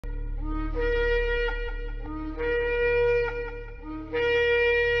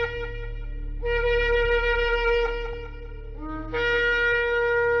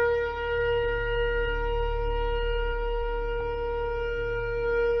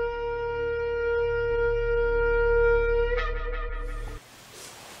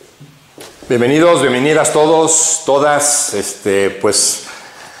Bienvenidos, bienvenidas todos, todas, pues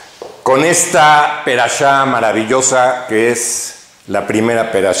con esta perashá maravillosa que es la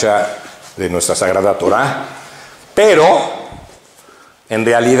primera perashá de nuestra Sagrada Torá, pero en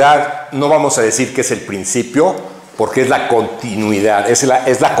realidad no vamos a decir que es el principio, porque es la continuidad, es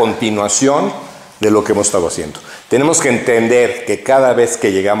la continuación de lo que hemos estado haciendo. Tenemos que entender que cada vez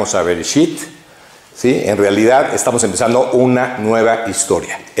que llegamos a Bereshit, ¿sí? En realidad estamos empezando una nueva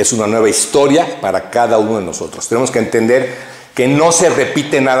historia. Es una nueva historia para cada uno de nosotros. Tenemos que entender que no se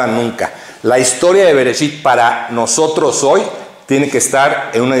repite nada nunca. La historia de Bereshit para nosotros hoy tiene que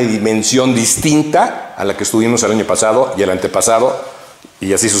estar en una dimensión distinta a la que estuvimos el año pasado y el antepasado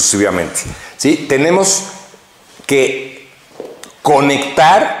y así sucesivamente, ¿sí? Tenemos que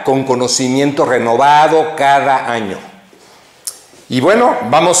conectar con conocimiento renovado cada año. Y bueno,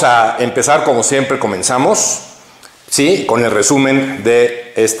 vamos a empezar como siempre comenzamos, ¿sí? Con el resumen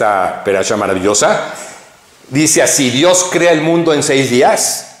de esta perashá maravillosa. Dice así: Dios crea el mundo en 6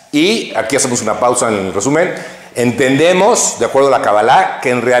 días. Y aquí hacemos una pausa en el resumen. Entendemos, de acuerdo a la Kabalá, que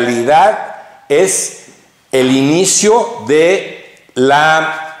en realidad es el inicio de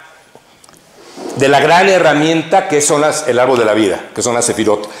la gran herramienta que son el árbol de la vida, que son las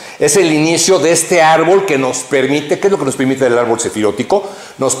sefirot. Es el inicio de este árbol que nos permite, ¿qué es lo que nos permite el árbol sefirótico?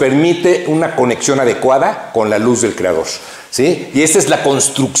 Nos permite una conexión adecuada con la luz del Creador, ¿sí? Y esta es la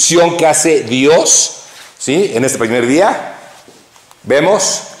construcción que hace Dios, ¿sí? En este primer día,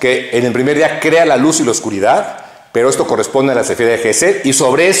 vemos que en el primer día crea la luz y la oscuridad, pero esto corresponde a la sefira de Gesed, y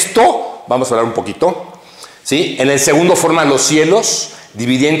sobre esto vamos a hablar un poquito, ¿sí? En el segundo forma los cielos,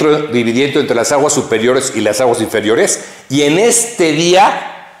 dividiendo entre las aguas superiores y las aguas inferiores, y en este día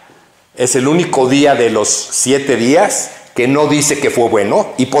es el único día de los 7 días que no dice que fue bueno.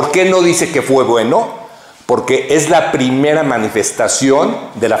 ¿Y por qué no dice que fue bueno? Porque es la primera manifestación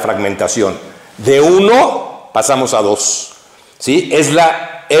de la fragmentación. De 1 pasamos a 2, ¿sí? Es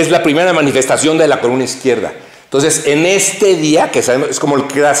la primera manifestación de la columna izquierda. Entonces, en este día, que sabemos, es como el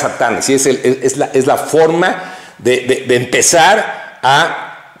que da Satán, ¿sí? Es la forma de empezar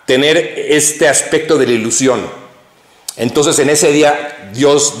a tener este aspecto de la ilusión. Entonces en ese día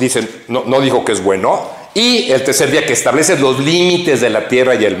Dios dice, no dijo que es bueno. Y el tercer día que establece los límites de la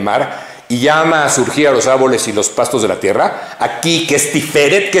tierra y el mar y llama a surgir a los árboles y los pastos de la tierra. Aquí que es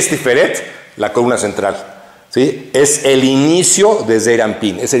Tiferet, la columna central, ¿sí? Es el inicio de Zeir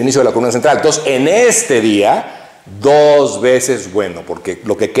Anpin, es el inicio de la columna central. Entonces en este día 2 veces bueno, porque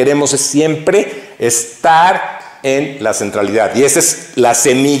lo que queremos es siempre estar en la centralidad, y esa es la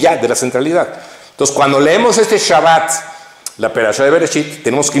semilla de la centralidad. Entonces, cuando leemos este Shabbat, la perashá de Bereshit,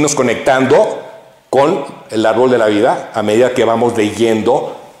 tenemos que irnos conectando con el árbol de la vida a medida que vamos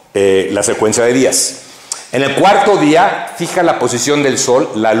leyendo la secuencia de días. En el cuarto día, fija la posición del sol,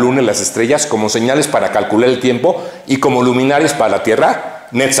 la luna y las estrellas como señales para calcular el tiempo y como luminarias para la tierra,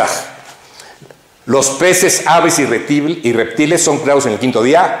 Netzach. Los peces, aves y reptiles son creados en el quinto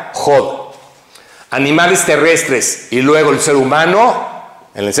día, Jod. Animales terrestres y luego el ser humano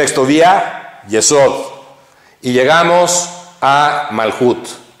en el sexto día, Yesod. Y llegamos a Malhut,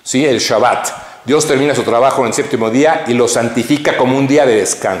 ¿sí? El Shabbat. Dios termina su trabajo en el séptimo día y lo santifica como un día de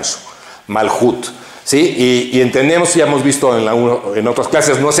descanso, Malhut, ¿sí? Y entendemos, ya hemos visto en otras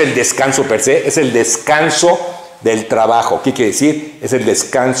clases, no es el descanso per se, es el descanso del trabajo. ¿Qué quiere decir? Es el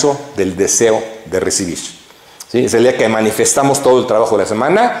descanso del deseo de recibir, ¿sí? Es el día que manifestamos todo el trabajo de la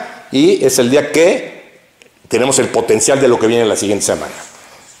semana y es el día que tenemos el potencial de lo que viene la siguiente semana.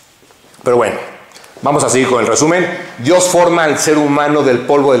 Pero bueno, vamos a seguir con el resumen. Dios forma al ser humano del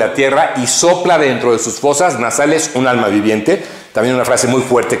polvo de la tierra y sopla dentro de sus fosas nasales un alma viviente. También una frase muy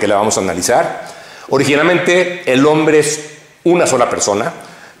fuerte que la vamos a analizar. Originalmente el hombre es una sola persona,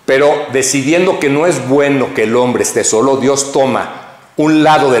 pero decidiendo que no es bueno que el hombre esté solo, Dios toma un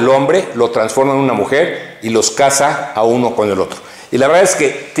lado del hombre, lo transforma en una mujer y los casa a uno con el otro. Y la verdad es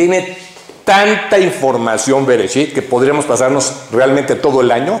que tiene tanta información Bereshit que podríamos pasarnos realmente todo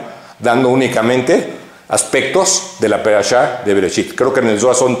el año dando únicamente aspectos de la perashá de Bereshit. Creo que en el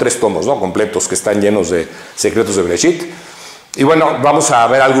Zohar son 3 tomos, ¿no? Completos, que están llenos de secretos de Bereshit. Y bueno, vamos a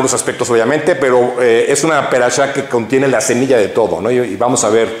ver algunos aspectos obviamente, pero es una perashá que contiene la semilla de todo, ¿no? Y vamos a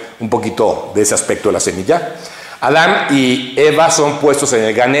ver un poquito de ese aspecto de la semilla. Adán y Eva son puestos en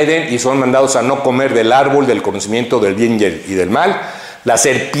el Gan Eden y son mandados a no comer del árbol del conocimiento del bien y del mal. La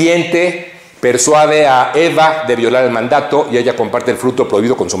serpiente persuade a Eva de violar el mandato y ella comparte el fruto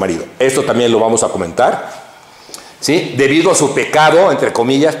prohibido con su marido. Esto también lo vamos a comentar, ¿sí? Debido a su pecado, entre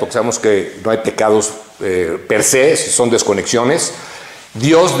comillas, porque sabemos que no hay pecados per se, son desconexiones,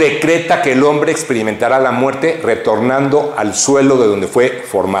 Dios decreta que el hombre experimentará la muerte retornando al suelo de donde fue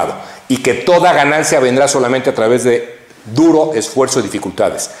formado. y que toda ganancia vendrá solamente a través de duro esfuerzo y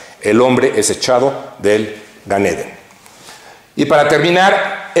dificultades. El hombre es echado del Gan Eden. Y para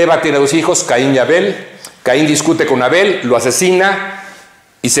terminar, Eva tiene 2 hijos, Caín y Abel. Caín discute con Abel, lo asesina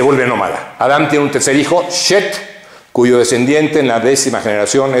y se vuelve nómada. Adán tiene un tercer hijo, Shet, cuyo descendiente en la 10ª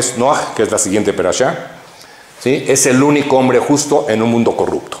generación es Noah, que es la siguiente perashá. ¿Sí? Es el único hombre justo en un mundo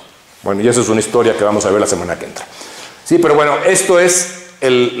corrupto. Bueno, y eso es una historia que vamos a ver la semana que entra. Sí, pero bueno, esto es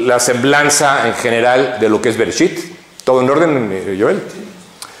la semblanza en general de lo que es Bereshit. ¿Todo en orden, Joel?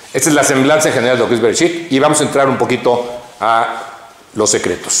 Esta es la semblanza en general de lo que es Bereshit y vamos a entrar un poquito a los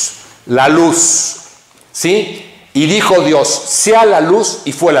secretos. La luz, ¿sí? Y dijo Dios, sea la luz,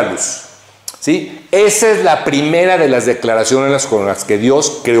 y fue la luz. ¿Sí? Esa es la primera de las declaraciones con las que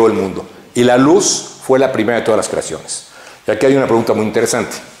Dios creó el mundo. Y la luz fue la primera de todas las creaciones. Y aquí hay una pregunta muy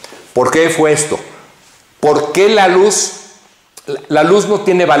interesante. ¿Por qué fue esto? ¿Por qué la luz? La luz no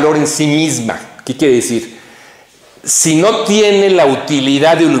tiene valor en sí misma. ¿Qué quiere decir? Si no tiene la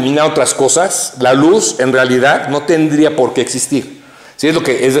utilidad de iluminar otras cosas, la luz en realidad no tendría por qué existir. ¿Sí? Es lo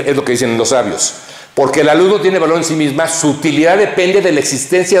que dicen los sabios. Porque la luz no tiene valor en sí misma, su utilidad depende de la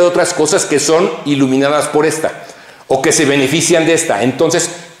existencia de otras cosas que son iluminadas por esta, o que se benefician de esta. Entonces,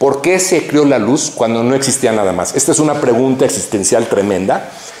 ¿por qué se creó la luz cuando no existía nada más? Esta es una pregunta existencial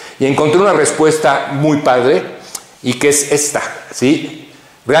tremenda, y encontré una respuesta muy padre, y que es esta, ¿sí?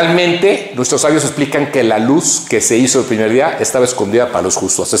 Realmente, nuestros sabios explican que la luz que se hizo el primer día estaba escondida para los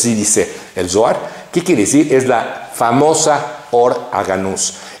justos. Así dice el Zohar. ¿Qué quiere decir? Es la famosa Or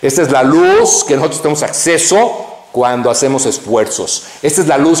Haganús. Esta es la luz que nosotros tenemos acceso cuando hacemos esfuerzos. Esta es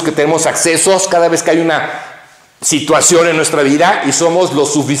la luz que tenemos acceso cada vez que hay una situación en nuestra vida y somos lo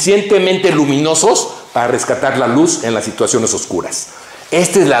suficientemente luminosos para rescatar la luz en las situaciones oscuras.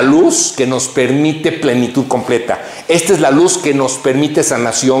 Esta es la luz que nos permite plenitud completa. Esta es la luz que nos permite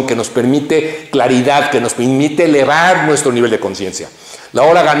sanación, que nos permite claridad, que nos permite elevar nuestro nivel de conciencia. La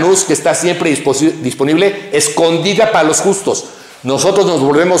hora Ganús, que está siempre disponible, escondida para los justos. Nosotros nos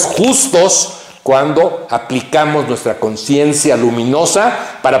volvemos justos cuando aplicamos nuestra conciencia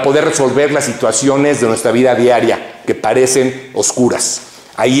luminosa para poder resolver las situaciones de nuestra vida diaria que parecen oscuras.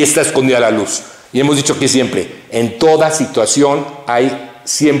 Ahí está escondida la luz. Y hemos dicho que siempre, en toda situación hay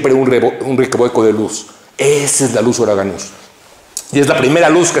siempre un recoveco de luz. Esa es la luz hora Ganús. Y es la primera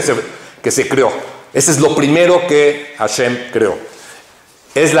luz que se creó. Ese es lo primero que Hashem creó.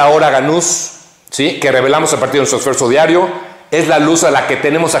 Es la hora Ganús, ¿sí? Que revelamos a partir de nuestro esfuerzo diario. Es la luz a la que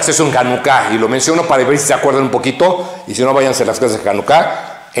tenemos acceso en Hanukkah. Y lo menciono para ver si se acuerdan un poquito. Y si no, váyanse a las clases de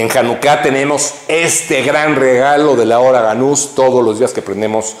Hanukkah. En Hanukkah tenemos este gran regalo de la hora Ganús todos los días que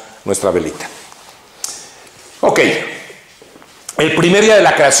prendemos nuestra velita. Ok. El primer día de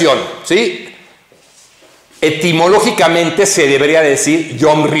la creación, ¿sí? Etimológicamente se debería decir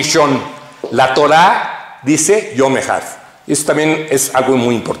Yom Rishon. La Torah dice Yom Echad. Y eso también es algo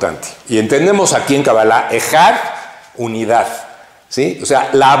muy importante. Y entendemos aquí en Kabalá, Echad, unidad. ¿Sí? O sea,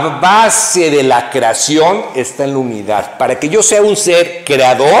 la base de la creación está en la unidad. Para que yo sea un ser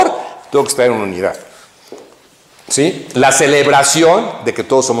creador, tengo que estar en unidad. ¿Sí? La celebración de que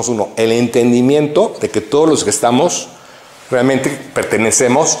todos somos uno. El entendimiento de que todos los que estamos realmente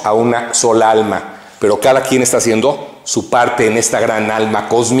pertenecemos a una sola alma. Pero cada quien está haciendo su parte en esta gran alma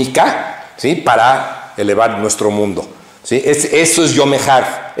cósmica, ¿sí? Para elevar nuestro mundo. ¿Sí? Eso es Yom Echad.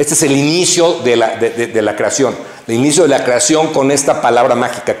 Este es el inicio de la creación. El inicio de la creación con esta palabra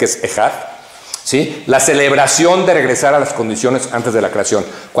mágica que es Echad. ¿Sí? La celebración de regresar a las condiciones antes de la creación.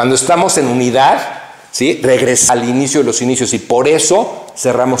 Cuando estamos en unidad, ¿sí? Regresa al inicio de los inicios y por eso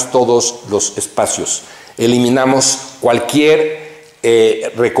cerramos todos los espacios. Eliminamos cualquier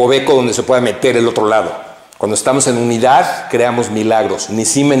recoveco donde se pueda meter el otro lado. Cuando estamos en unidad, creamos milagros. Ni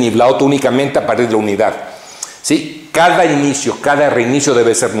Sime ni Blaot, únicamente a partir de la unidad. ¿Sí? Cada inicio, cada reinicio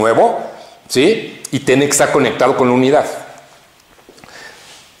debe ser nuevo, ¿sí? Y tiene que estar conectado con la unidad.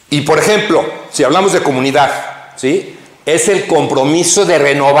 Y por ejemplo, si hablamos de comunidad, ¿sí? Es el compromiso de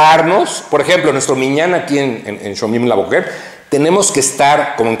renovarnos. Por ejemplo, nuestro minyan aquí en Shomim La Boker, tenemos que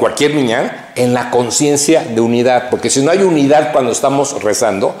estar, como en cualquier minyan, en la conciencia de unidad. Porque si no hay unidad cuando estamos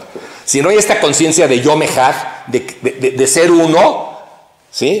rezando, si no hay esta conciencia de Yom Echad, de ser uno,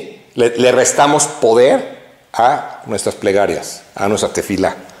 ¿sí? Le restamos poder a nuestras plegarias, a nuestra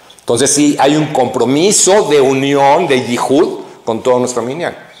tefilá. Entonces sí, hay un compromiso de unión, de yihud, con todo nuestro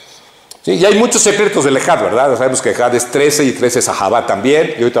minyan. Sí, y hay muchos secretos del Echad, ¿verdad? Sabemos que Echad es 13 y 13 es Ahabá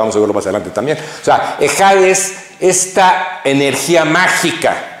también, y ahorita vamos a verlo más adelante también. O sea, Echad es esta energía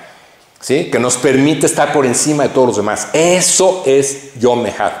mágica, ¿sí? Que nos permite estar por encima de todos los demás. Eso es Yom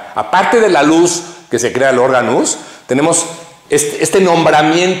Echad. Aparte de la luz que se crea el órganos, tenemos este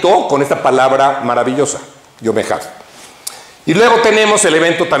nombramiento con esta palabra maravillosa, Yomejad. Y luego tenemos el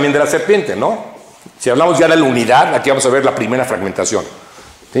evento también de la serpiente, ¿no? Si hablamos ya de la unidad, aquí vamos a ver la primera fragmentación,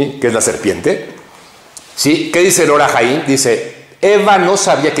 ¿sí? Que es la serpiente. ¿Sí? ¿Qué dice el Ora Haim? Dice, Eva no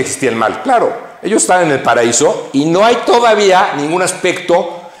sabía que existía el mal. Claro, ellos están en el paraíso y no hay todavía ningún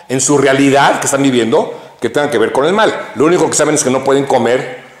aspecto en su realidad que están viviendo que tenga que ver con el mal. Lo único que saben es que no pueden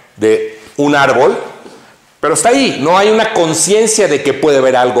comer de un árbol, pero está ahí. No hay una conciencia de que puede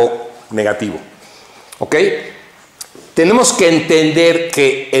haber algo negativo. ¿Ok? Tenemos que entender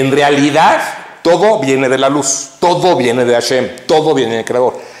que en realidad todo viene de la luz, todo viene de Hashem, todo viene del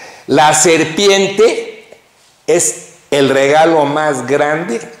Creador. La serpiente es el regalo más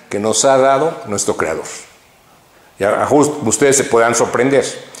grande que nos ha dado nuestro Creador. Ya, ustedes se podrán sorprender.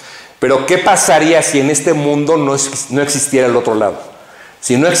 Pero ¿qué pasaría si en este mundo no existiera el otro lado?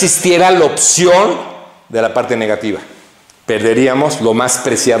 Si no existiera la opción de la parte negativa, perderíamos lo más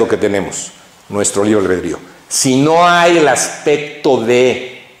preciado que tenemos, nuestro libre albedrío. Si no hay el aspecto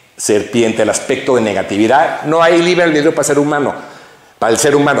de serpiente, el aspecto de negatividad, no hay libre albedrío para el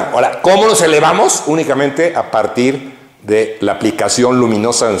ser humano. Ahora, ¿cómo nos elevamos? Únicamente a partir de la aplicación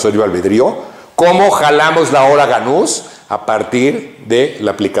luminosa de nuestro libre albedrío. ¿Cómo jalamos la hora ganús? A partir de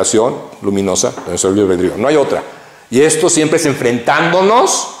la aplicación luminosa de nuestro libre albedrío. No hay otra. Y esto siempre es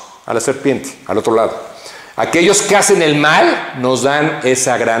enfrentándonos a la serpiente, al otro lado. Aquellos que hacen el mal nos dan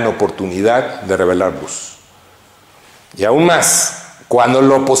esa gran oportunidad de revelar luz. Y aún más, cuando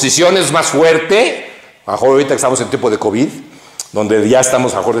la oposición es más fuerte, a mejor ahorita que estamos en tiempo de COVID, donde ya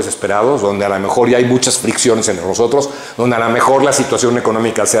estamos a lo mejor desesperados, donde a lo mejor ya hay muchas fricciones entre nosotros, donde a lo mejor la situación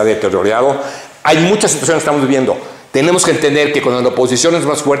económica se ha deteriorado, hay muchas situaciones que estamos viviendo. Tenemos que entender que cuando la oposición es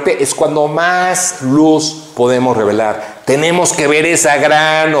más fuerte es cuando más luz podemos revelar. Tenemos que ver esa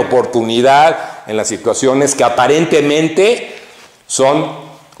gran oportunidad en las situaciones que aparentemente son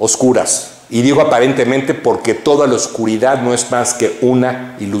oscuras. Y digo aparentemente porque toda la oscuridad no es más que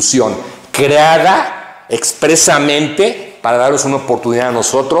una ilusión creada expresamente para darnos una oportunidad a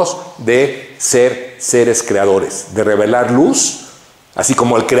nosotros de ser seres creadores, de revelar luz. Así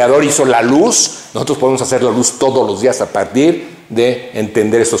como el Creador hizo la luz, nosotros podemos hacer la luz todos los días a partir de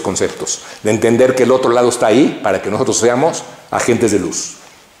entender estos conceptos, de entender que el otro lado está ahí para que nosotros seamos agentes de luz.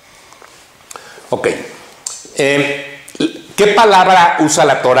 Ok. ¿Qué palabra usa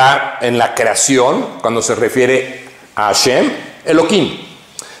la Torah en la creación cuando se refiere a Hashem? Elohim.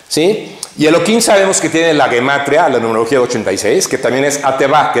 ¿Sí? Y Elohim sabemos que tiene la gematria, la numerología de 86, que también es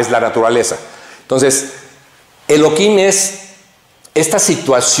Atevá, que es la naturaleza. Entonces, Elohim es esta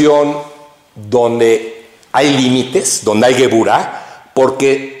situación donde hay límites, donde hay geburá,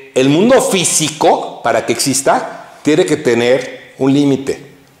 porque el mundo físico, para que exista, tiene que tener un límite.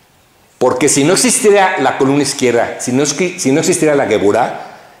 Porque si no existiera la columna izquierda, si no existiera la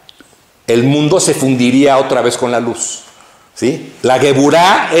geburá, el mundo se fundiría otra vez con la luz. ¿Sí? La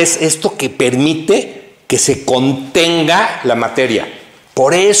geburá es esto que permite que se contenga la materia.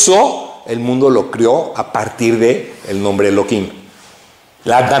 Por eso el mundo lo creó a partir del nombre Elohim.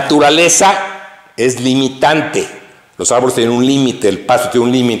 La naturaleza es limitante. Los árboles tienen un límite, el pasto tiene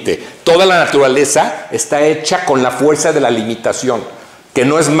un límite. Toda la naturaleza está hecha con la fuerza de la limitación, que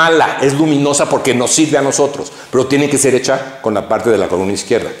no es mala, es luminosa porque nos sirve a nosotros, pero tiene que ser hecha con la parte de la columna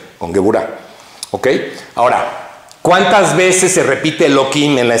izquierda, con geburá. ¿Ok? Ahora, ¿cuántas veces se repite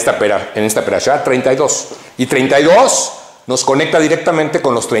Elohim en esta perashá? 32. Y 32 nos conecta directamente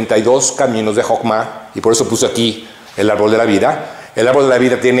con los 32 caminos de Jochma, y por eso puse aquí el árbol de la vida. El árbol de la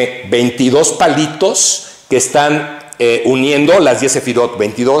vida tiene 22 palitos que están uniendo las 10 sefirot.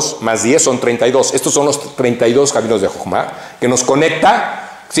 22 más 10 son 32. Estos son los 32 caminos de Jochma, que nos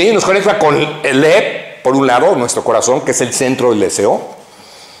conecta, ¿sí? Nos conecta con el Lev, por un lado, nuestro corazón, que es el centro del deseo,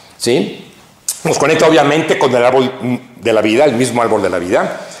 ¿sí? Nos conecta obviamente con el árbol de la vida, el mismo árbol de la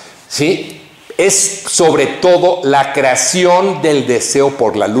vida, ¿sí? Es sobre todo la creación del deseo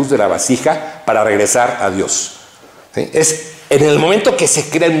por la luz de la vasija para regresar a Dios, ¿sí? En el momento que se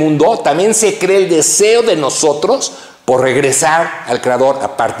crea el mundo, también se crea el deseo de nosotros por regresar al Creador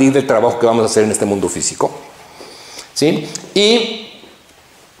a partir del trabajo que vamos a hacer en este mundo físico, ¿sí? Y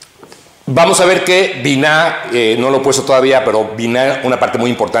vamos a ver que Binah, no lo he puesto todavía, pero Binah, una parte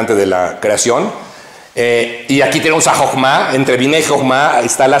muy importante de la creación. Y aquí tenemos a Jochma. Entre Binah y Jochma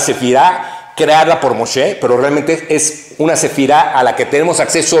está la Sefirá creada por Moshe, pero realmente es una Sefirá a la que tenemos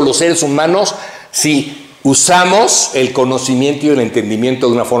acceso los seres humanos si usamos el conocimiento y el entendimiento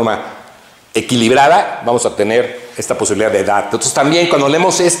de una forma equilibrada. Vamos a tener esta posibilidad de edad. Entonces también cuando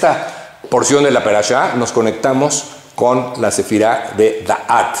leemos esta porción de la perashá nos conectamos con la Sefirá de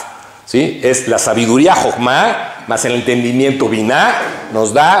Da'at, ¿sí? Es la sabiduría Jochma, más el entendimiento Binah,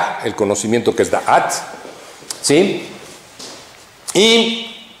 nos da el conocimiento que es Da'at, ¿sí?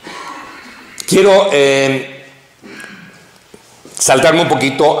 Y quiero saltarme un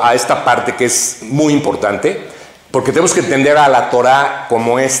poquito a esta parte que es muy importante, porque tenemos que entender a la Torah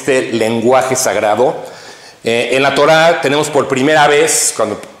como este lenguaje sagrado. En la Torah tenemos por primera vez,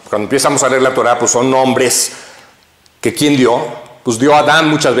 cuando empezamos a leer la Torah, pues son nombres que ¿quién dio? Pues dio a Adán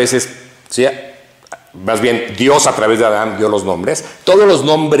muchas veces, ¿sí? Más bien Dios a través de Adán dio los nombres. Todos los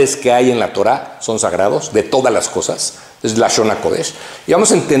nombres que hay en la Torah son sagrados, de todas las cosas. Es la Shona Kodesh. Y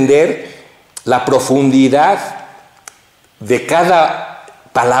vamos a entender la profundidad de cada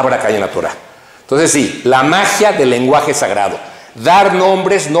palabra que hay en la Torah. Entonces sí, la magia del lenguaje sagrado. Dar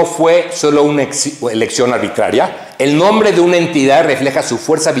nombres no fue solo una elección arbitraria. El nombre de una entidad refleja su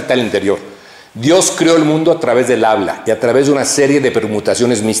fuerza vital interior. Dios creó el mundo a través del habla y a través de una serie de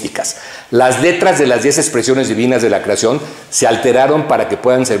permutaciones místicas. Las letras de las 10 expresiones divinas de la creación se alteraron para que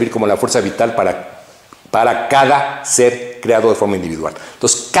puedan servir como la fuerza vital para cada ser creado de forma individual.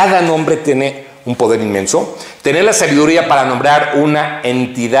 Entonces, cada nombre tiene un poder inmenso. Tener la sabiduría para nombrar una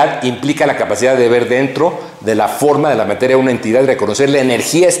entidad implica la capacidad de ver dentro de la forma de la materia una entidad y reconocer la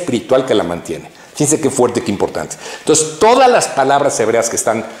energía espiritual que la mantiene. Fíjense qué fuerte, qué importante. Entonces, todas las palabras hebreas que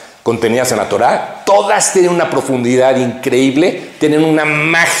están contenidas en la Torah, todas tienen una profundidad increíble, tienen una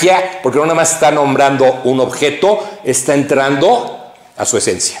magia, porque no nada más está nombrando un objeto, está entrando a su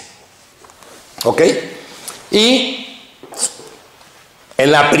esencia. ¿Ok? Y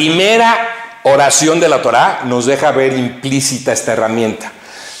en la primera oración de la Torah nos deja ver implícita esta herramienta.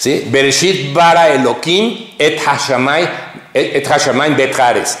 ¿Sí? Bereshit bara Elohim et hashamayim bet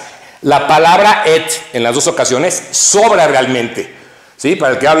haaretz. La palabra et en las dos ocasiones sobra realmente. ¿Sí?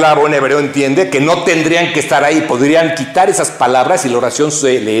 Para el que habla buen hebreo entiende que no tendrían que estar ahí, podrían quitar esas palabras y la oración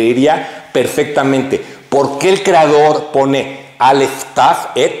se leería perfectamente. ¿Por qué el creador pone Aleph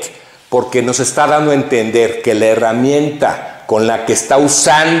Tav et? Porque nos está dando a entender que la herramienta con la que está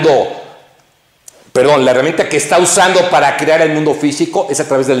usando, la herramienta que está usando para crear el mundo físico es a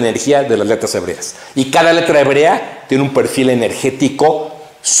través de la energía de las letras hebreas. Y cada letra hebrea tiene un perfil energético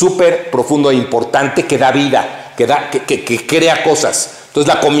súper profundo e importante que da vida, que crea cosas.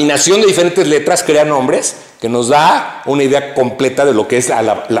 Entonces la combinación de diferentes letras crea nombres que nos da una idea completa de lo que es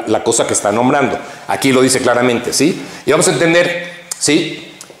la cosa que está nombrando. Aquí lo dice claramente, ¿sí? Y vamos a entender, ¿sí?,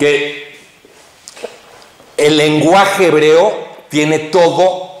 que el lenguaje hebreo tiene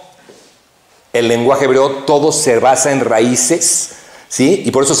todo. El lenguaje hebreo todo se basa en raíces, ¿sí? Y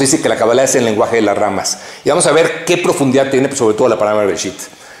por eso se dice que la Kabalá es el lenguaje de las ramas. Y vamos a ver qué profundidad tiene, pues, sobre todo la palabra Bereshit,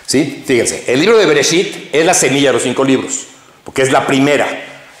 ¿sí? Fíjense, el libro de Bereshit es la semilla de los 5 libros, porque es la primera.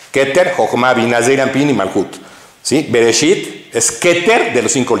 Keter, Jochma, Binah, Zeir Anpin y Malhut, ¿sí? Bereshit es Keter de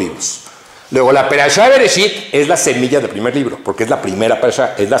los 5 libros. Luego la Perashá de Bereshit es la semilla del primer libro, porque es la primera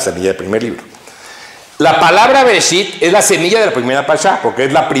Perashá, es la semilla del primer libro. La palabra Bereshit es la semilla de la primera Perashá, porque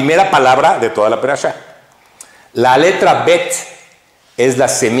es la primera palabra de toda la Perashá. La letra Bet es la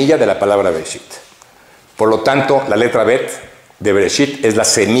semilla de la palabra Bereshit. Por lo tanto, la letra Bet de Bereshit es la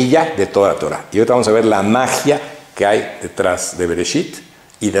semilla de toda la Torah. Y ahorita vamos a ver la magia que hay detrás de Bereshit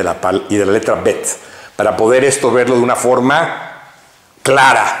y de la letra Bet, para poder verlo de una forma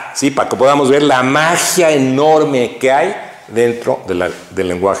clara, ¿sí? Para que podamos ver la magia enorme que hay dentro del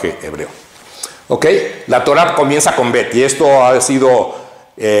lenguaje hebreo. ¿Ok? La Torah comienza con Bet, y esto ha sido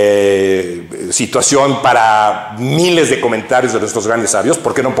situación para miles de comentarios de nuestros grandes sabios.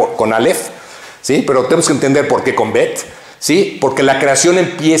 ¿Por qué no con Aleph? ¿Sí? Pero tenemos que entender por qué con Bet, ¿sí? Porque la creación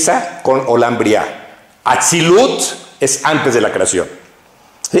empieza con Olam Briá. Atzilut es antes de la creación,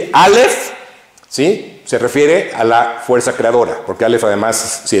 ¿sí? Aleph, ¿sí?, se refiere a la fuerza creadora, porque Aleph,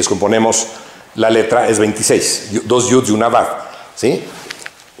 además, si descomponemos la letra, es 26, 2 yud y una vav, ¿sí?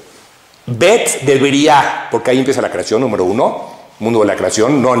 Bet del Briá, porque ahí empieza la creación, número 1, mundo de la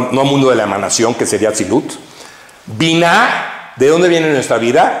creación, no mundo de la emanación, que sería Atzilut. Binah, ¿de dónde viene nuestra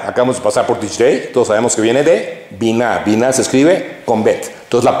vida? Acabamos de pasar por Tishrei, todos sabemos que viene de Binah. Binah se escribe con Bet.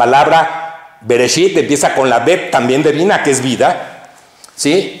 Entonces la palabra Bereshit empieza con la Bet también de Binah, que es vida,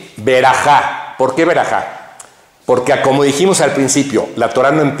 ¿sí? Berajá. ¿Por qué Berajá? Porque, como dijimos al principio, la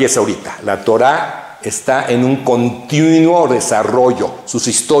Torah no empieza ahorita. La Torah está en un continuo desarrollo. Sus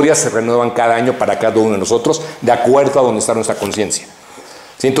historias se renuevan cada año para cada uno de nosotros, de acuerdo a donde está nuestra conciencia.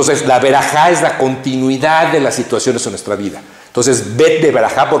 ¿Sí? Entonces, la Berajá es la continuidad de las situaciones en nuestra vida. Entonces, Bet de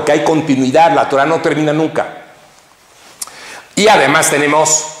Berajá, porque hay continuidad. La Torah no termina nunca. Y además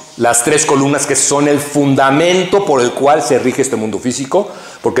tenemos las 3 columnas que son el fundamento por el cual se rige este mundo físico,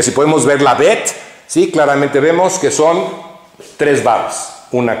 porque si podemos ver la Bet, ¿sí?, claramente vemos que son 3 vavs.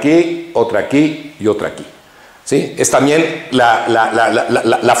 Una aquí, otra aquí y otra aquí. ¿Sí? Es también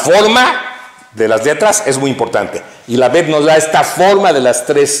la forma de las letras es muy importante. Y la Bet nos da esta forma de las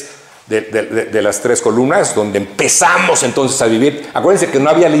tres, de las tres columnas, donde empezamos entonces a vivir. Acuérdense que no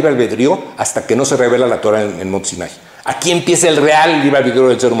había libre albedrío hasta que no se revela la Torah en Monte Sinai. Aquí empieza el real libre albedrío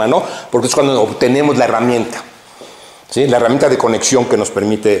del ser humano, porque es cuando obtenemos la herramienta. ¿Sí? La herramienta de conexión que nos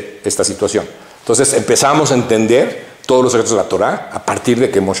permite esta situación. Entonces empezamos a entender todos los secretos de la Torah a partir de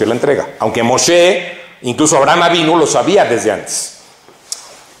que Moshe la entrega. Aunque Moshe, incluso Abraham Avinu, lo sabía desde antes.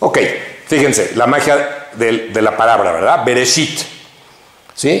 Ok, fíjense, la magia de la palabra, ¿verdad? Bereshit.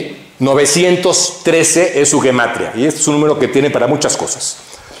 ¿Sí? 913 es su gematria. Y este es un número que tiene para muchas cosas.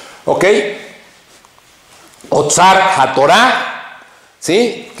 Ok. Otzar HaTorah,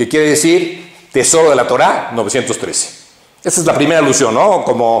 ¿sí? Que quiere decir tesoro de la Torah, 913. Esa es la primera alusión, ¿no?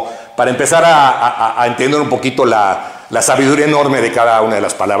 Como para empezar a entender un poquito la sabiduría enorme de cada una de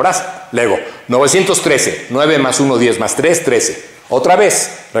las palabras. Luego, 913, 9 más 1, 10 más 3, 13. Otra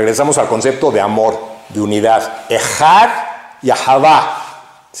vez, regresamos al concepto de amor, de unidad. Ejad y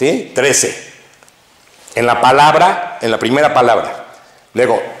Ahavá, ¿sí? 13. En la palabra, en la primera palabra.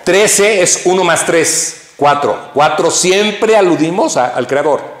 Luego, 13 es 1 más 3, 4. 4 siempre aludimos al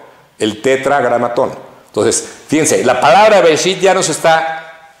Creador, el tetragramatón. Entonces, fíjense, la palabra Bereshit ya nos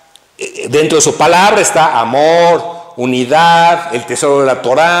está, dentro de su palabra está amor, unidad, el tesoro de la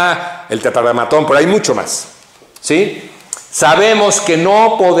Torah, el tetragramatón, pero hay mucho más. ¿Sí? Sabemos que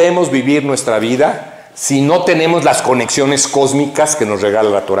no podemos vivir nuestra vida si no tenemos las conexiones cósmicas que nos regala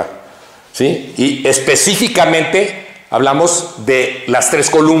la Torah. ¿Sí? Y específicamente hablamos de las tres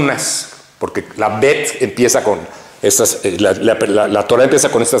columnas, porque la Bet empieza con estas, la Torah empieza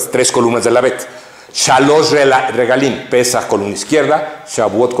con estas tres columnas de la Bet. Shalosh Regalim, Pesach, columna izquierda,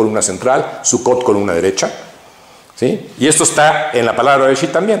 Shavuot, columna central, Sukkot, columna derecha. ¿Sí? Y esto está en la palabra Bereshit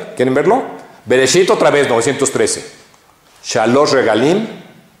también. ¿Quieren verlo? Bereshit otra vez, 913. Shalosh Regalim,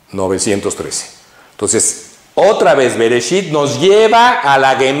 913. Entonces, otra vez Bereshit nos lleva a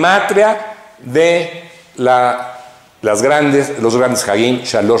la gematria de los grandes Hagim,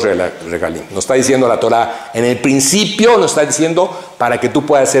 Shalosh Regalim. Nos está diciendo la Torah, en el principio nos está diciendo, para que tú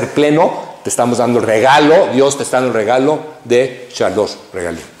puedas ser pleno, te estamos dando el regalo, Dios te está dando el regalo de Shalosh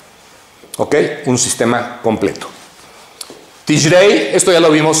Regalim. ¿Ok? Un sistema completo. Tishrei, esto ya lo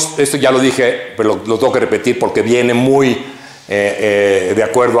vimos, esto ya lo dije, pero lo tengo que repetir porque viene muy de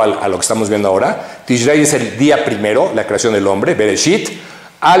acuerdo a lo que estamos viendo ahora. Tishrei es el día primero, la creación del hombre, Bereshit.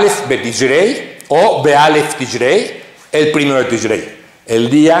 Aleph Betishrei o Bealef Tishrei, el primero de Tishrei, el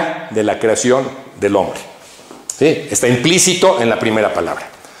día de la creación del hombre. ¿Sí? Está implícito en la primera palabra.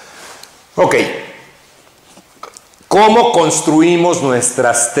 Ok, ¿cómo construimos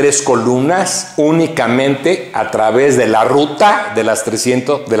nuestras tres columnas? Únicamente a través de la ruta de las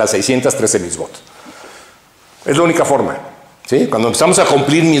 613 mitzvot. Es la única forma. ¿Sí? Cuando empezamos a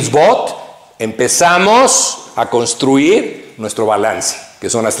cumplir mitzvot, empezamos a construir nuestro balance, que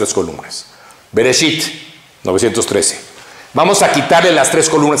son las tres columnas. Bereshit, 913. Vamos a quitarle las tres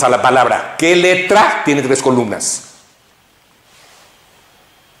columnas a la palabra. ¿Qué letra tiene tres columnas?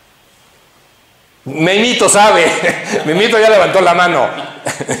 Memito sabe. Memito ya levantó la mano.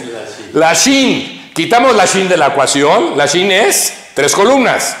 La Shin. Quitamos la Shin de la ecuación. La Shin es tres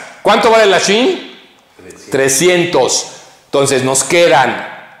columnas. ¿Cuánto vale la Shin? 300. Entonces nos quedan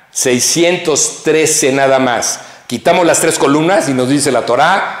 613 nada más. Quitamos las tres columnas y nos dice la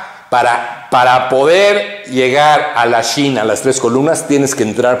Torah, para poder llegar a la Shin, a las tres columnas, tienes que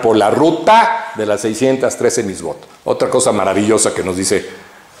entrar por la ruta de las 613 mitzvot. Otra cosa maravillosa que nos dice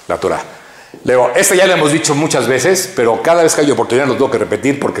la Torah. Luego, esta ya la hemos dicho muchas veces, pero cada vez que hay oportunidad lo tengo que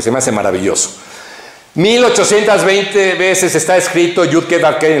repetir porque se me hace maravilloso. 1820 veces está escrito Yud Ke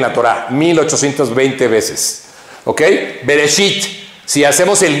Vav Ke en la Torah. 1820 veces. ¿Ok? Bereshit. Si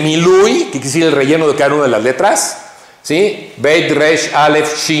hacemos el milui, que quiere decir el relleno de cada una de las letras, ¿sí? Beit, Resh,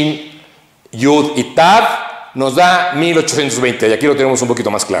 Aleph, Shin, Yud y Tav, nos da 1820. Y aquí lo tenemos un poquito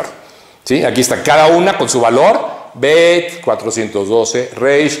más claro. ¿Sí? Aquí está cada una con su valor. Bet 412,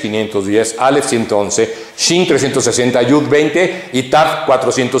 Reish 510, Aleph 111, Shin 360, Yud 20 y Tav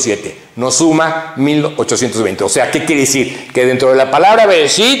 407. Nos suma 1820. O sea, ¿qué quiere decir? Que dentro de la palabra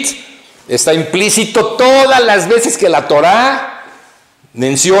Bereshit está implícito todas las veces que la Torah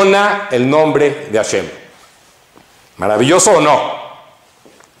menciona el nombre de Hashem. ¿Maravilloso o no?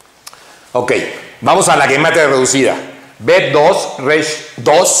 Ok, vamos a la gematria reducida. Bet 2, Reish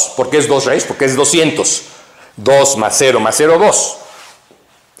 2, ¿por qué es 2 Reish? Porque es 200. 2 más 0 más 0, 2.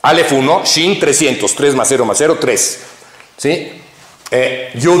 Aleph 1, Shin 300, 3 más 0 más 0, 3. ¿Sí?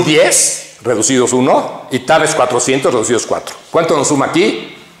 Yud 10, reducidos 1 y Tab es 400 reducidos 4. ¿Cuánto nos suma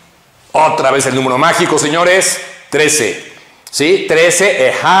aquí? Otra vez el número mágico, señores, 13. ¿Sí? 13,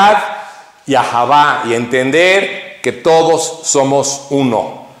 Ehad y Ahabá, y entender que todos somos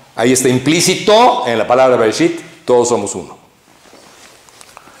uno. Ahí está implícito en la palabra Bereshit, todos somos uno.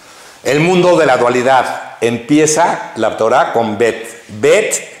 El mundo de la dualidad. Empieza la Torah con Bet.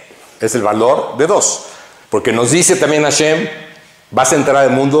 Bet es el valor de 2. Porque nos dice también Hashem, vas a entrar al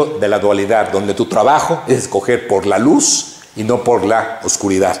mundo de la dualidad, donde tu trabajo es escoger por la luz y no por la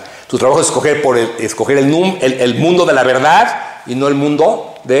oscuridad. Tu trabajo es escoger el mundo de la verdad y no el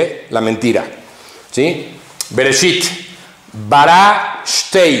mundo de la mentira. ¿Sí? Bereshit. Bara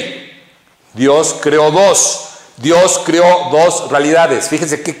Shtei. Dios creó dos. Dios creó dos realidades.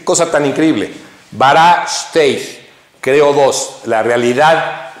 Fíjense qué cosa tan increíble. Bara Shtei. Creó dos. La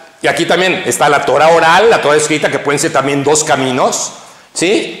realidad. Y aquí también está la Torah oral, la Torah escrita, que pueden ser también dos caminos.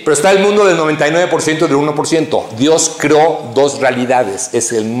 ¿Sí? Pero está el mundo del 99% y del 1%. Dios creó dos realidades.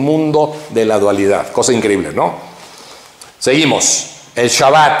 Es el mundo de la dualidad. Cosa increíble, ¿no? Seguimos. El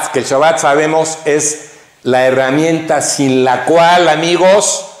Shabbat. Que el Shabbat sabemos es la herramienta sin la cual,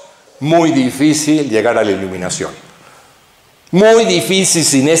 amigos, muy difícil llegar a la iluminación. Muy difícil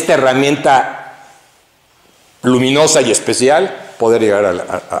sin esta herramienta luminosa y especial poder llegar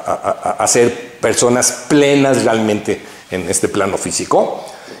a ser personas plenas realmente en este plano físico.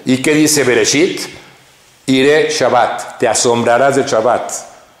 ¿Y qué dice Bereshit? Iré Shabbat, te asombrarás del Shabbat.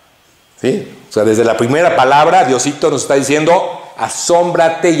 ¿Sí? O sea, desde la primera palabra, Diosito nos está diciendo,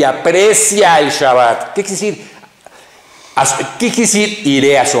 asómbrate y aprecia el Shabbat. ¿Qué quiere decir? ¿Qué quiere decir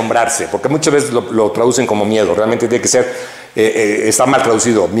iré a asombrarse? Porque muchas veces lo traducen como miedo. Realmente tiene que ser, está mal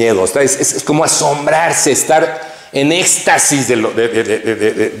traducido, miedo. Es como asombrarse, estar en éxtasis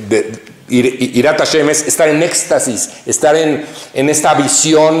Irat Hashem es estar en éxtasis, estar en esta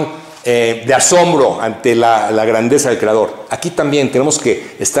visión de asombro ante la grandeza del Creador. Aquí también tenemos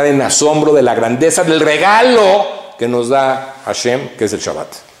que estar en asombro de la grandeza del regalo que nos da Hashem, que es el Shabbat.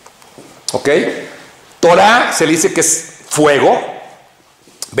 ¿Ok? Torah se le dice que es fuego.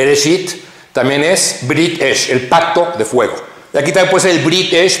 Bereshit también es Brit Esh, el pacto de fuego. Y aquí también puede ser el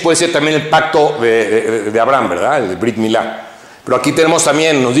Brit Esh, puede ser también el pacto de Abraham, ¿verdad? El Brit Milá. Pero aquí tenemos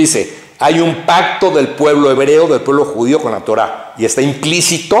también, nos dice, hay un pacto del pueblo hebreo, del pueblo judío con la Torah. Y está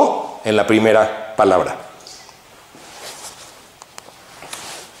implícito en la primera palabra.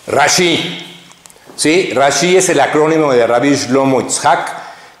 Rashi. ¿Sí? Rashi es el acrónimo de Rabbi Shlomo Yitzhak,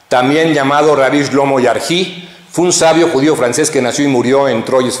 también llamado Rabbi Shlomo Yarji. Fue un sabio judío francés que nació y murió en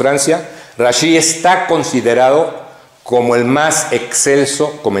Troyes, Francia. Rashi está considerado como el más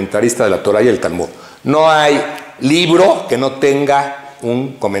excelso comentarista de la Torah y el Talmud. No hay libro que no tenga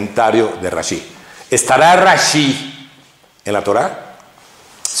un comentario de Rashi. ¿Estará Rashi en la Torah?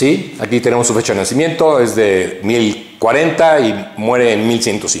 Sí, aquí tenemos su fecha de nacimiento, es de 1040 y muere en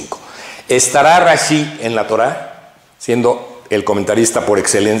 1105. ¿Estará Rashi en la Torah, siendo el comentarista por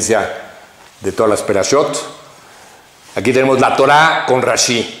excelencia de todas las perashot? Aquí tenemos la Torah con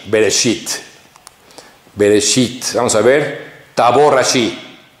Rashi, Bereshit. Bereshit, vamos a ver, Tabor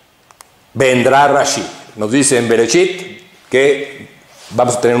Rashi, vendrá Rashi. Nos dice en Bereshit que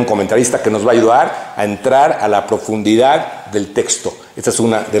vamos a tener un comentarista que nos va a ayudar a entrar a la profundidad del texto. Esta es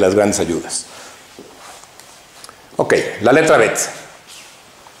una de las grandes ayudas. Ok, la letra Bet.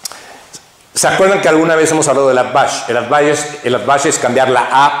 ¿Se acuerdan que alguna vez hemos hablado del Atbash? El Atbash es cambiar la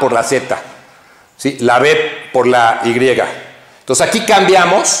A por la Z, ¿sí? La Bet por la Y. Entonces aquí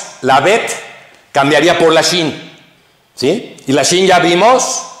cambiamos, la Bet cambiaría por la Shin, ¿sí? Y la Shin ya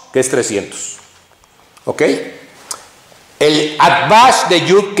vimos que es 300. ¿Ok? El Atbash de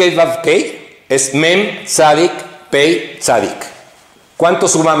Yud Kei Vav Kei es Mem Tzadik Pei Tzadik. ¿Cuánto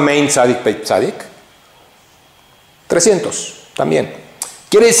suma Mem Tzadik Pei Tzadik? 300 también.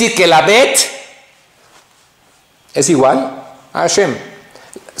 Quiere decir que la Bet es igual a Hashem.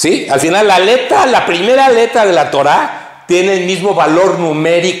 ¿Sí? Al final la primera letra de la Torah tiene el mismo valor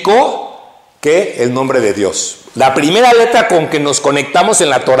numérico que el nombre de Dios. La primera letra con que nos conectamos en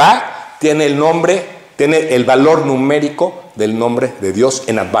la Torah tiene el valor numérico del nombre de Dios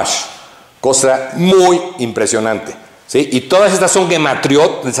en Atbash. Cosa muy impresionante. ¿Sí? Y todas estas son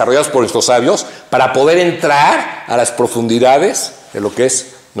gematriot desarrolladas por estos sabios para poder entrar a las profundidades de lo que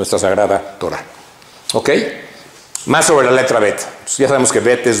es nuestra sagrada Torah. ¿Ok? Más sobre la letra Bet. Ya sabemos que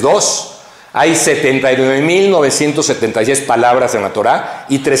Bet es 2. Hay 79.976 palabras en la Torah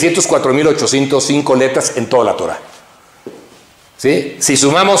y 304.805 letras en toda la Torah. ¿Sí? Si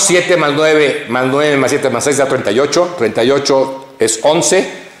sumamos 7 más 9 más 9 más 7 más 6 da 38. 38 es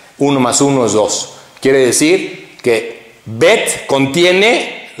 11. 1 más 1 es 2. Quiere decir que Bet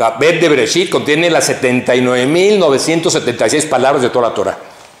contiene la Bet de Bereshit contiene las 79.976 palabras de toda la Torah.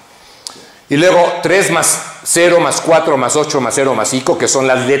 Y luego 3 más 0 más 4 más 8 más 0 más 5, que son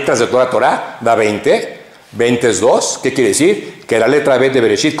las letras de toda la Torah, da 20. 20 es 2. ¿Qué quiere decir? Que la letra Bet de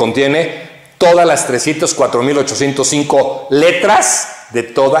Bereshit contiene todas las 304.805 letras de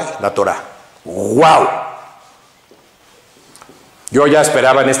toda la Torah. ¡Wow! Yo ya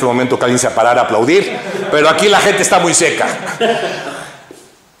esperaba en este momento que alguien se parara a aplaudir, pero aquí la gente está muy seca.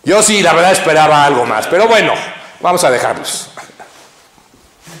 Yo sí, la verdad, esperaba algo más, pero bueno, vamos a dejarlos.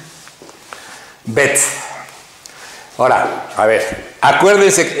 Bet. Ahora, a ver,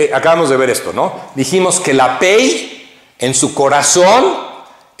 acuérdense, acabamos de ver esto, ¿no? Dijimos que la Pei, en su corazón,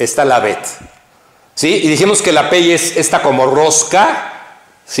 está la Bet. ¿Sí? Y dijimos que la Pei es esta como rosca,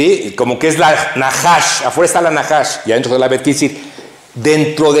 ¿sí? Como que es la Nahash, afuera está la Nahash, y adentro de la Bet, quiere decir,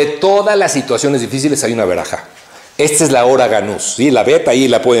 dentro de todas las situaciones difíciles hay una verajá. Esta es la hora ganús, ¿sí? La Bet ahí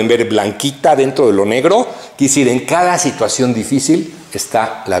la pueden ver blanquita dentro de lo negro, quiere decir, en cada situación difícil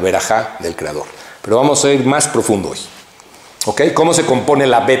está la verajá del Creador. Pero vamos a ir más profundo hoy. ¿Ok? ¿Cómo se compone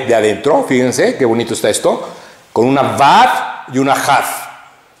la Bet de adentro? Fíjense, qué bonito está esto. Con una Vav y una Haf.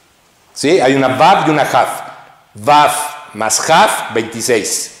 ¿Sí? Hay una Vav y una Haf. Vav más Haf,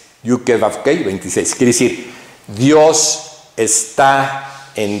 26. Yuke Vav Kei, 26. Quiere decir, Dios está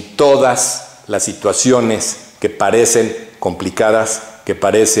en todas las situaciones que parecen complicadas, que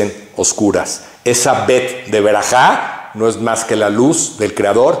parecen oscuras. Esa Bet de verajá no es más que la luz del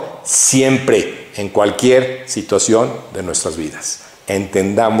Creador siempre, en cualquier situación de nuestras vidas.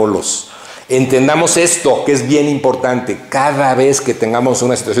 Entendámoslos. Entendamos esto, que es bien importante. Cada vez que tengamos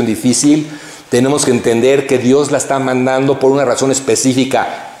una situación difícil, tenemos que entender que Dios la está mandando por una razón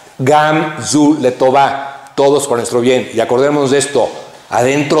específica. Gam zu letová, todos por nuestro bien. Y acordémonos de esto,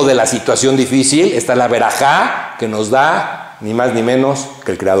 adentro de la situación difícil está la verajá que nos da ni más ni menos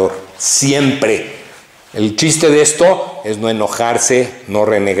que el Creador. Siempre. El chiste de esto es no enojarse, no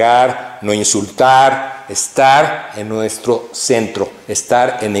renegar, no insultar, estar en nuestro centro,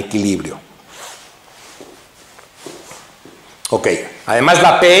 estar en equilibrio. Ok, además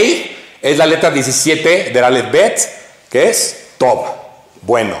la Pei es la letra 17 del Aleph Bet, que es Tov,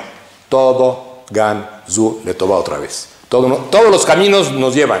 bueno, todo, Gan, Zu, Letová otra vez. Todos los caminos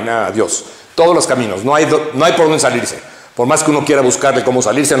nos llevan a Dios, todos los caminos, no hay por dónde salirse. Por más que uno quiera buscarle cómo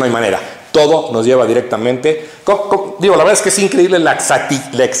salirse, no hay manera. Todo nos lleva directamente. Digo, la verdad es que es increíble la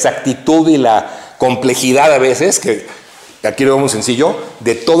exactitud y la complejidad a veces, que aquí lo vemos sencillo,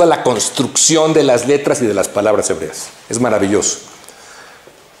 de toda la construcción de las letras y de las palabras hebreas. Es maravilloso.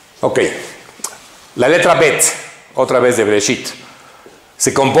 Ok. La letra Bet, otra vez de Bereshit,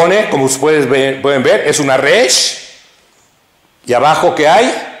 se compone, como ustedes pueden ver, es una Resh, y abajo, ¿qué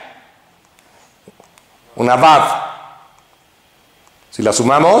hay? Una Vav. Si la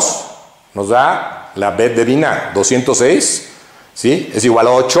sumamos, nos da la Bet de Binah, 206, ¿sí? Es igual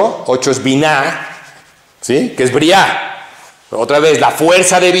a 8, 8 es Binah, ¿sí? Que es Briá. Otra vez, la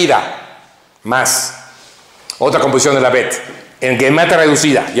fuerza de vida, más. Otra composición de la Bet, en gematria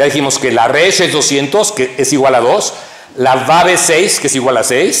reducida. Ya dijimos que la Resh es 200, que es igual a 2, la Vav es 6, que es igual a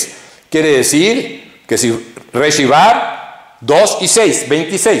 6, quiere decir que si Resh y Vav, 2 y 6,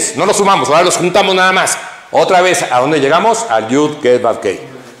 26. No los sumamos, ahora los juntamos nada más. Otra vez, ¿a dónde llegamos? Al Yud, Ket, Vav, Kei.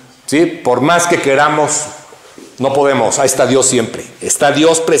 ¿Sí? Por más que queramos, no podemos. Ahí está Dios siempre. Está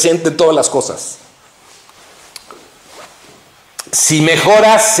Dios presente en todas las cosas. Si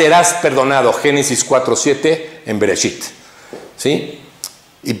mejoras, serás perdonado. Génesis 4:7 en Bereshit. ¿Sí?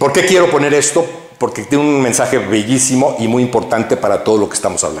 ¿Y por qué quiero poner esto? Porque tiene un mensaje bellísimo y muy importante para todo lo que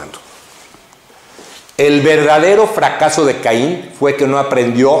estamos hablando. El verdadero fracaso de Caín fue que no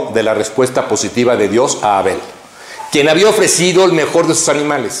aprendió de la respuesta positiva de Dios a Abel, quien había ofrecido el mejor de sus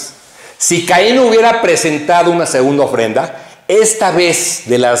animales. Si Caín hubiera presentado una segunda ofrenda, esta vez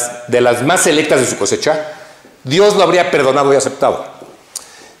de las más selectas de su cosecha, Dios lo habría perdonado y aceptado.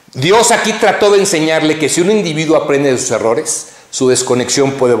 Dios aquí trató de enseñarle que si un individuo aprende de sus errores, su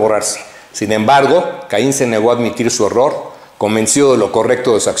desconexión puede borrarse. Sin embargo, Caín se negó a admitir su error. Convencido de lo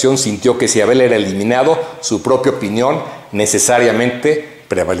correcto de su acción, sintió que si Abel era eliminado, su propia opinión necesariamente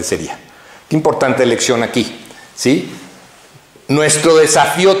prevalecería. Qué importante lección aquí, ¿sí? Nuestro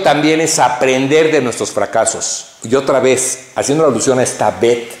desafío también es aprender de nuestros fracasos. Y otra vez, haciendo alusión a esta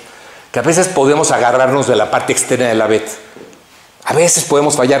Bet, que a veces podemos agarrarnos de la parte externa de la Bet. A veces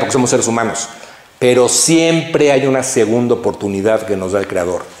podemos fallar porque somos seres humanos, pero siempre hay una segunda oportunidad que nos da el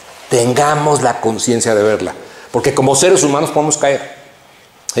Creador. Tengamos la conciencia de verla. Porque como seres humanos podemos caer,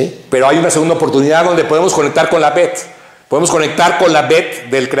 ¿sí? Pero hay una segunda oportunidad donde podemos conectar con la Bet. Podemos conectar con la Bet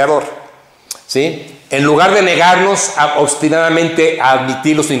del Creador, ¿sí? En lugar de negarnos obstinadamente a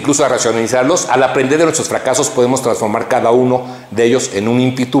admitirlos e incluso a racionalizarlos, al aprender de nuestros fracasos podemos transformar cada uno de ellos en un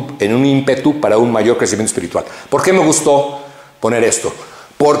ímpetu para un mayor crecimiento espiritual. ¿Por qué me gustó poner esto?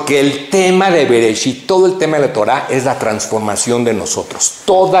 Porque el tema de Bereshit, todo el tema de la Torah es la transformación de nosotros.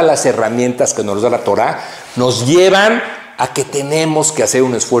 Todas las herramientas que nos da la Torah nos llevan a que tenemos que hacer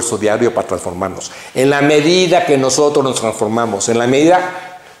un esfuerzo diario para transformarnos. En la medida que nosotros nos transformamos, en la medida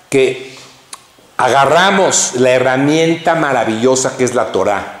que agarramos la herramienta maravillosa que es la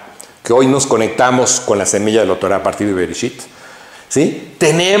Torah, que hoy nos conectamos con la semilla de la Torah a partir de Bereshit, ¿sí?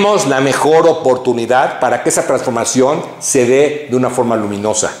 Tenemos la mejor oportunidad para que esa transformación se dé de una forma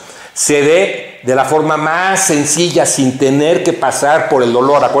luminosa, se dé de la forma más sencilla, sin tener que pasar por el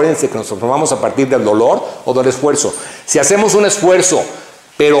dolor. Acuérdense que nos transformamos a partir del dolor o del esfuerzo. Si hacemos un esfuerzo,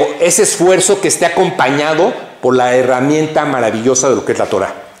 pero ese esfuerzo que esté acompañado por la herramienta maravillosa de lo que es la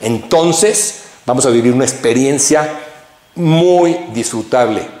Torah, entonces vamos a vivir una experiencia muy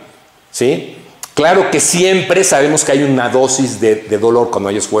disfrutable, ¿sí? Claro que siempre sabemos que hay una dosis de dolor cuando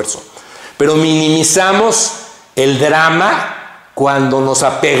hay esfuerzo, pero minimizamos el drama cuando nos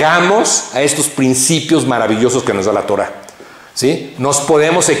apegamos a estos principios maravillosos que nos da la Torah, ¿sí? Nos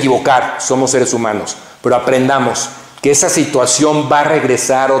podemos equivocar, somos seres humanos, pero aprendamos que esa situación va a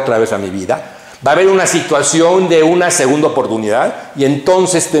regresar otra vez a mi vida. Va a haber una situación de una segunda oportunidad y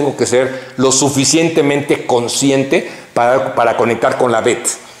entonces tengo que ser lo suficientemente consciente para conectar con la bet,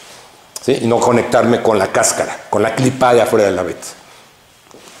 ¿sí? Y no conectarme con la cáscara, con la clipa de afuera de la bet.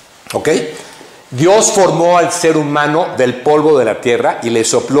 ¿Ok? Dios formó al ser humano del polvo de la tierra y le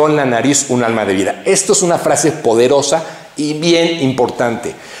sopló en la nariz un alma de vida. Esto es una frase poderosa y bien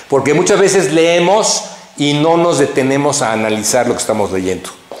importante, porque muchas veces leemos y no nos detenemos a analizar lo que estamos leyendo.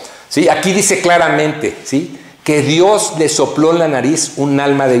 ¿Sí? Aquí dice claramente, ¿sí?, que Dios le sopló en la nariz un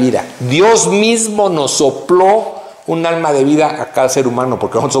alma de vida. Dios mismo nos sopló un alma de vida a cada ser humano,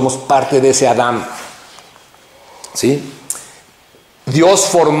 porque nosotros somos parte de ese Adán. ¿Sí? Dios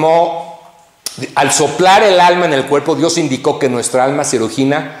formó, al soplar el alma en el cuerpo, Dios indicó que nuestra alma se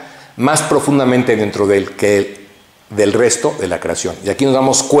origina más profundamente dentro de él que del resto de la creación. Y aquí nos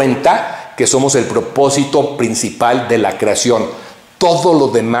damos cuenta que somos el propósito principal de la creación. Todo lo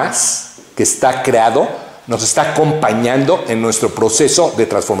demás que está creado nos está acompañando en nuestro proceso de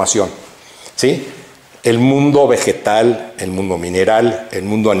transformación, ¿sí? El mundo vegetal, el mundo mineral, el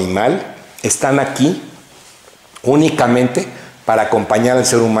mundo animal están aquí únicamente para acompañar al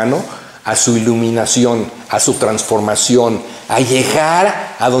ser humano a su iluminación, a su transformación, a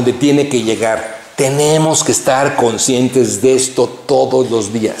llegar a donde tiene que llegar. Tenemos que estar conscientes de esto todos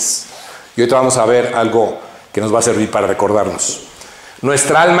los días. Y ahorita vamos a ver algo que nos va a servir para recordarnos.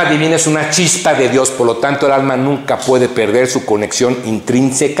 Nuestra alma divina es una chispa de Dios, por lo tanto el alma nunca puede perder su conexión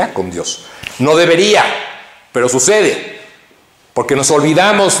intrínseca con Dios. No debería, pero sucede, porque nos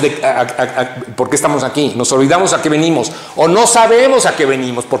olvidamos de por qué estamos aquí, nos olvidamos a qué venimos, o no sabemos a qué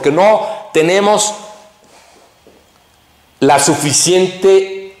venimos, porque no tenemos la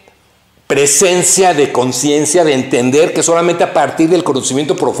suficiente presencia de conciencia, de entender que solamente a partir del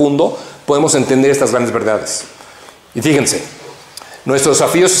conocimiento profundo podemos entender estas grandes verdades. Y fíjense, nuestro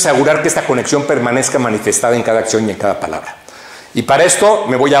desafío es asegurar que esta conexión permanezca manifestada en cada acción y en cada palabra. Y para esto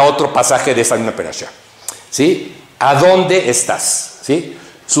me voy a otro pasaje de esta misma perashá, ¿sí? ¿A dónde estás? ¿Sí?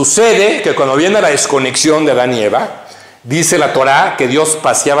 Sucede que cuando viene la desconexión de Adán y Eva, dice la Torá que Dios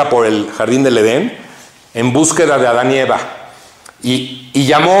paseaba por el jardín del Edén en búsqueda de Adán y Eva. Y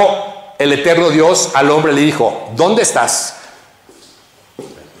llamó el eterno Dios al hombre y le dijo, ¿dónde estás?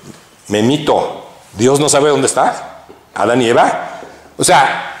 Memito, ¿Dios no sabe dónde está Adán y Eva? O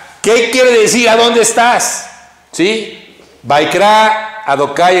sea, ¿qué quiere decir a dónde estás? ¿Sí? Vaikra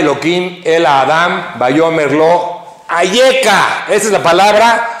Adokai Elohim el Adam Bayomerlo Ayeka. Esa es la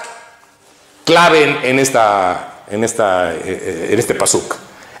palabra clave en este pasuk.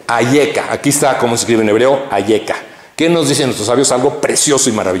 Ayeka. Aquí está como se escribe en hebreo, Ayeka. ¿Qué nos dicen nuestros sabios? Algo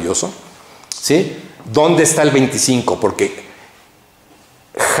precioso y maravilloso. ¿Sí? ¿Dónde está el 25? Porque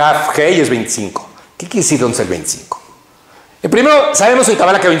Haf Hei es 25. ¿Qué quiere decir dónde está el 25? Primero, sabemos en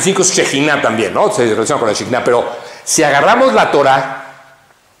Kabalá que 25 es Shejinah también, ¿no? Se relaciona con la Shejinah, pero si agarramos la Torah,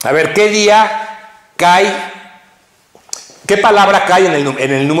 a ver, ¿qué día cae? ¿Qué palabra cae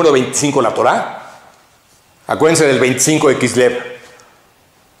en el número 25 de la Torah? Acuérdense del 25 de Kislev.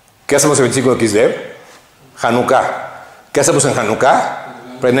 ¿Qué hacemos el 25 de Kislev? Hanukkah. ¿Qué hacemos en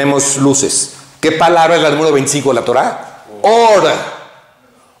Hanukkah? Prendemos luces. ¿Qué palabra es la número 25 de la Torah? Or.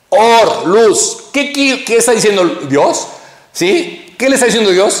 Or, luz. ¿Qué está diciendo Dios? ¿Sí? ¿Qué le está diciendo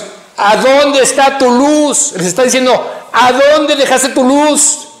Dios? ¿A dónde está tu luz? Les está diciendo, ¿a dónde dejaste tu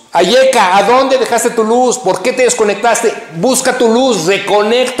luz? Ayeka, ¿a dónde dejaste tu luz? ¿Por qué te desconectaste? Busca tu luz,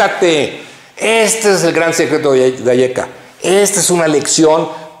 reconéctate. Este es el gran secreto de Ayeka. Esta es una lección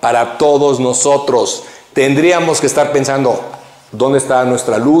para todos nosotros. Tendríamos que estar pensando, ¿dónde está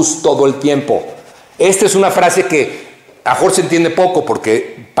nuestra luz todo el tiempo? Esta es una frase que a Jorge se entiende poco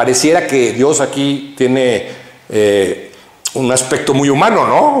porque pareciera que Dios aquí tiene un aspecto muy humano,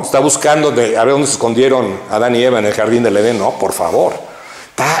 ¿no? Está buscando a ver dónde se escondieron Adán y Eva en el jardín del Edén. No, por favor.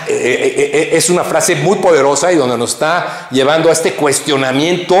 Es una frase muy poderosa y donde nos está llevando a este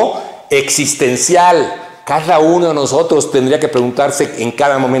cuestionamiento existencial. Cada uno de nosotros tendría que preguntarse en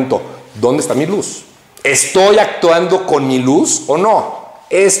cada momento, ¿dónde está mi luz? ¿Estoy actuando con mi luz o no?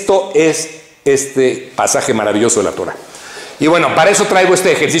 Esto es este pasaje maravilloso de la Torah. Y bueno, para eso traigo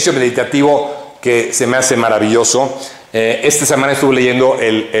este ejercicio meditativo que se me hace maravilloso. Esta semana estuve leyendo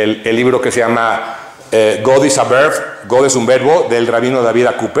el libro que se llama God is a Verb, God es un verbo, del rabino David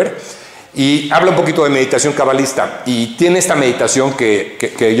Cooper, y habla un poquito de meditación cabalista, y tiene esta meditación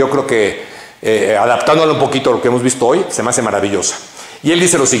que yo creo que adaptándolo un poquito a lo que hemos visto hoy, se me hace maravillosa. Y él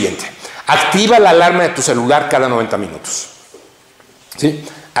dice lo siguiente: activa la alarma de tu celular cada 90 minutos. ¿Sí?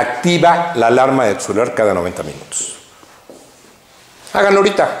 Activa la alarma de tu celular cada 90 minutos. Háganlo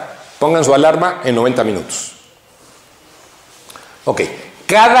ahorita, pongan su alarma en 90 minutos. Ok.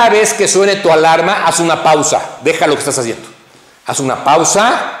 Cada vez que suene tu alarma, haz una pausa. Deja lo que estás haciendo. Haz una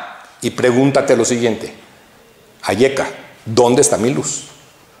pausa y pregúntate lo siguiente. Ayeka, ¿dónde está mi luz?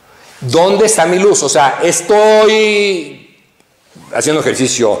 ¿Dónde está mi luz? O sea, estoy haciendo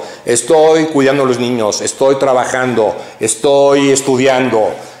ejercicio, estoy cuidando a los niños, estoy trabajando, estoy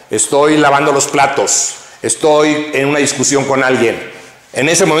estudiando, estoy lavando los platos, estoy en una discusión con alguien. En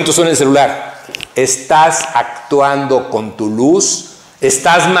ese momento suena el celular. ¿Estás actuando con tu luz?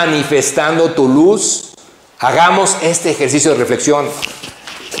 ¿Estás manifestando tu luz? Hagamos este ejercicio de reflexión,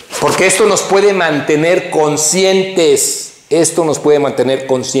 porque esto nos puede mantener conscientes. Esto nos puede mantener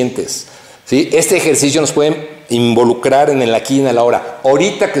conscientes, ¿sí? Este ejercicio nos puede involucrar en el aquí y en el ahora.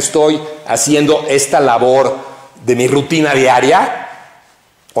 Ahorita que estoy haciendo esta labor de mi rutina diaria,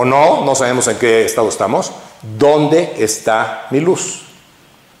 o no sabemos en qué estado estamos, ¿dónde está mi luz?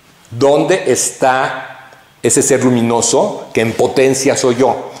 ¿Dónde está ese ser luminoso que en potencia soy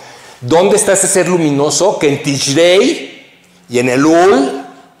yo? ¿Dónde está ese ser luminoso que en Tishrei y en Elul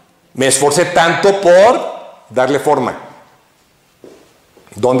me esforcé tanto por darle forma?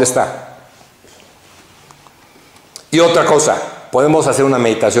 ¿Dónde está? Y otra cosa, podemos hacer una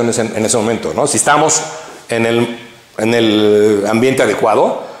meditación en ese momento, ¿no? Si estamos en el ambiente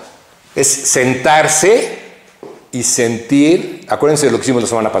adecuado, es sentarse y sentir, acuérdense de lo que hicimos la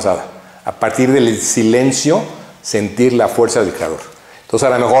semana pasada, a partir del silencio, sentir la fuerza del Creador. Entonces,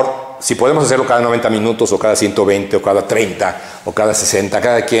 a lo mejor, si podemos hacerlo cada 90 minutos, o cada 120, o cada 30, o cada 60,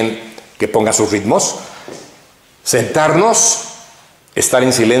 cada quien que ponga sus ritmos, sentarnos, estar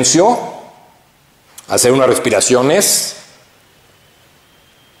en silencio, hacer unas respiraciones,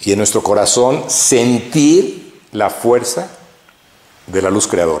 y en nuestro corazón sentir la fuerza de la luz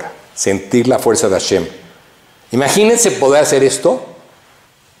creadora, sentir la fuerza de Hashem. Imagínense poder hacer esto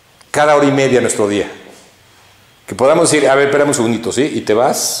cada hora y media de nuestro día. Que podamos decir, a ver, espérame un segundito, ¿sí? Y te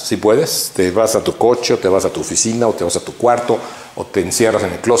vas, si puedes, te vas a tu coche, o te vas a tu oficina, o te vas a tu cuarto, o te encierras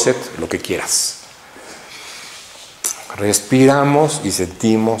en el closet, lo que quieras. Respiramos y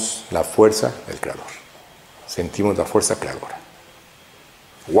sentimos la fuerza del Creador. Sentimos la fuerza creadora.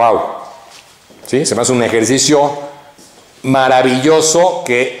 ¡Wow! ¿Sí? Se me hace un ejercicio maravilloso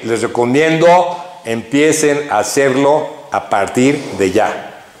que les recomiendo empiecen a hacerlo a partir de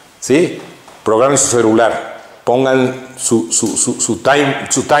ya. ¿Sí? Programen su celular, pongan su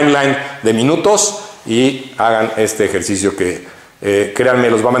timeline de minutos y hagan este ejercicio que, créanme,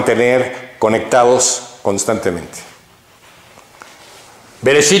 los va a mantener conectados constantemente.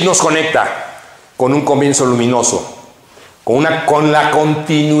 Bereshit nos conecta con un comienzo luminoso, con la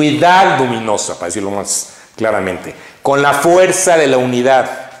continuidad luminosa, para decirlo más claramente, con la fuerza de la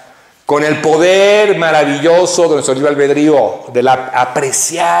unidad, con el poder maravilloso de nuestro libre albedrío, de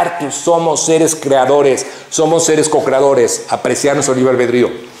apreciar que somos seres creadores, somos seres co-creadores, apreciar nuestro libre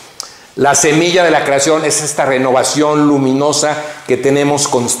albedrío. La semilla de la creación es esta renovación luminosa que tenemos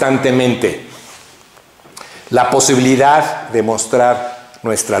constantemente. La posibilidad de mostrar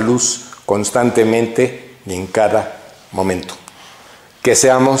nuestra luz constantemente y en cada momento. Que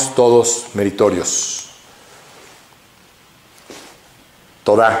seamos todos meritorios.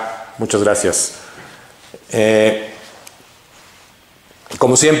 Toda. Muchas gracias.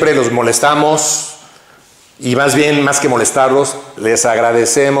 Como siempre, los molestamos Y más bien, más que molestarlos, les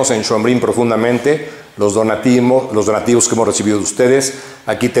agradecemos en Xombrín profundamente los donativos que hemos recibido de ustedes.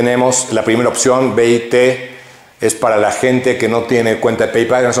 Aquí tenemos la primera opción, BIT, es para la gente que no tiene cuenta de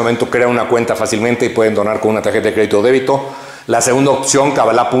PayPal. En ese momento crea una cuenta fácilmente y pueden donar con una tarjeta de crédito o débito. La segunda opción,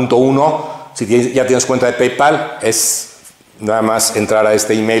 Kabalá.1, si ya tienes cuenta de PayPal, es nada más entrar a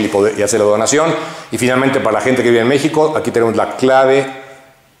este email y hacer la donación. Y finalmente, para la gente que vive en México, aquí tenemos la clave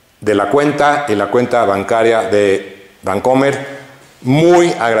de la cuenta y la cuenta bancaria de Bancomer.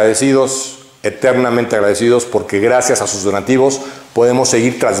 Muy agradecidos, eternamente agradecidos, porque gracias a sus donativos podemos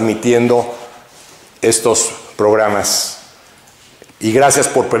seguir transmitiendo estos programas. Y gracias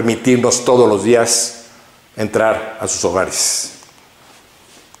por permitirnos todos los días entrar a sus hogares.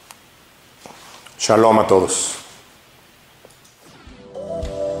 Shalom a todos.